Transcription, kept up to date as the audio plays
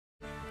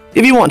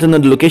If you want to know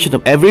the location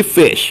of every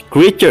fish,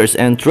 creatures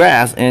and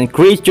trash and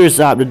creatures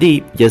of the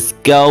deep, just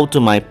go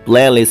to my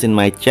playlist in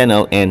my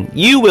channel and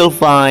you will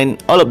find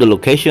all of the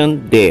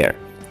location there.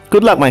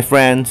 Good luck, my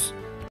friends.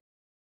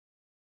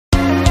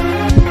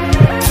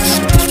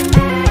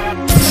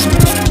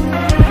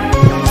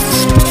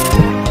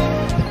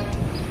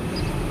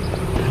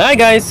 Hai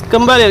guys,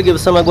 kembali lagi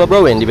bersama gua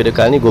Bro. Di video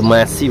kali ini gua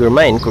masih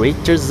bermain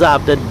Creatures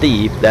of the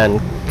Deep.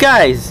 Dan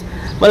guys,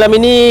 malam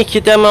ini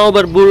kita mau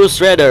berburu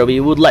shredder.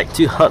 We would like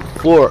to hunt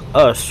for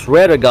a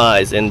shredder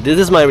guys. And this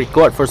is my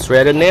record for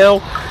shredder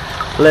now.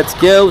 Let's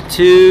go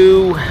to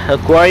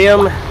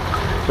aquarium.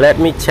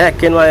 Let me check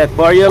in my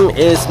aquarium.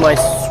 Is my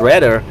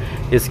shredder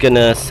is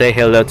gonna say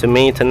hello to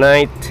me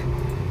tonight.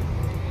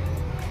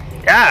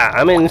 Yeah,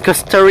 I'm in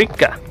Costa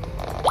Rica.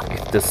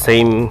 It's the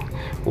same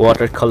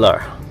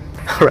watercolor.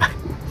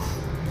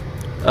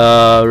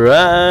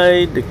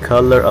 Alright, the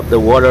color of the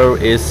water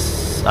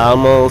is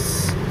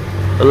almost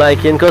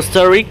like in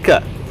Costa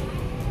Rica,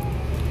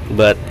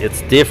 but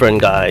it's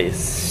different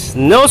guys.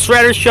 No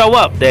shredders show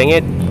up, dang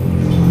it.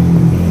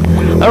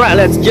 Alright,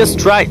 let's just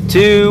try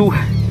to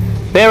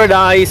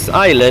Paradise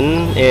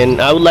Island, and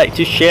I would like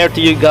to share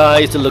to you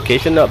guys the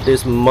location of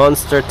this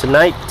monster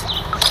tonight.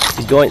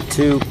 We're going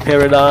to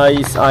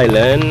Paradise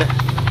Island.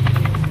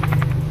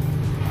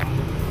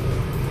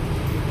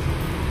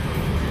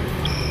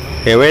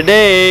 Here it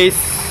is.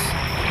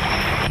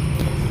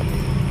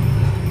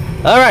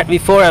 Alright,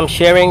 before I'm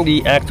sharing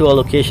the actual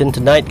location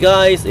tonight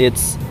guys,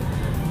 it's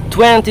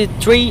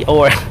 23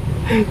 or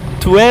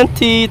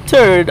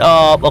 23rd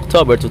of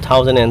October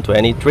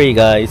 2023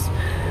 guys.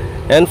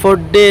 And for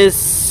this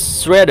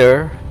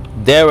shredder,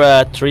 there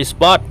are 3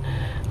 spots.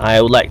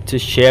 I would like to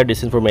share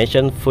this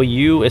information for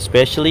you,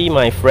 especially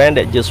my friend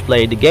that just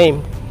played the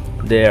game.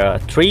 There are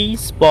 3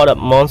 spots of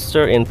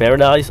monster in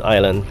Paradise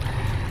Island.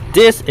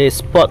 This is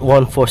spot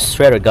 1 for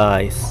shredder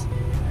guys,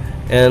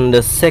 and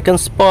the second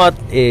spot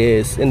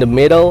is in the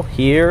middle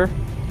here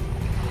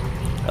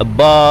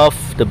above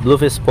the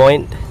bluefish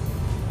point.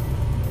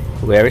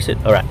 Where is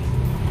it? Alright,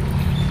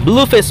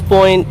 bluefish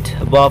point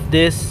above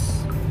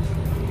this,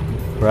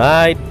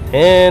 right?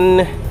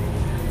 And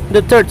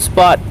the third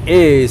spot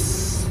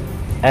is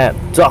at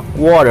dark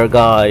water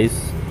guys.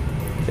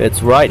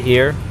 It's right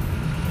here.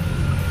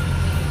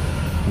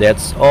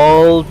 That's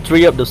all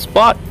 3 of the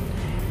spot.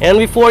 And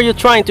before you're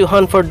trying to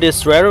hunt for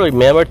this shredder,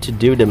 remember to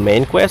do the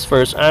main quest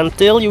first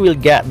until you will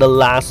get the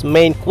last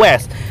main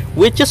quest,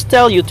 which just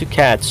tell you to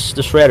catch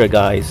the shredder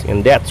guys,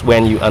 and that's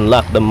when you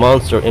unlock the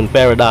monster in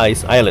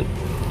Paradise Island.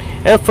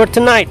 And for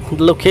tonight,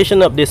 the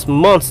location of this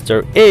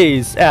monster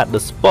is at the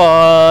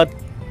spot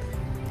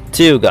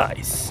 2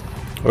 guys.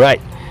 Right,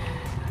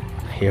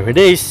 here it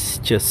is.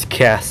 Just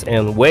cast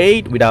and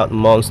wait without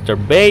monster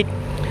bait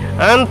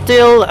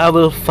until I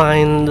will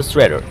find the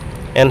shredder.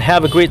 And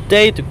have a great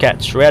day to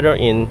catch shredder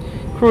in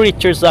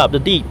Creatures of the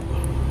Deep.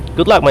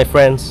 Good luck my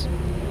friends.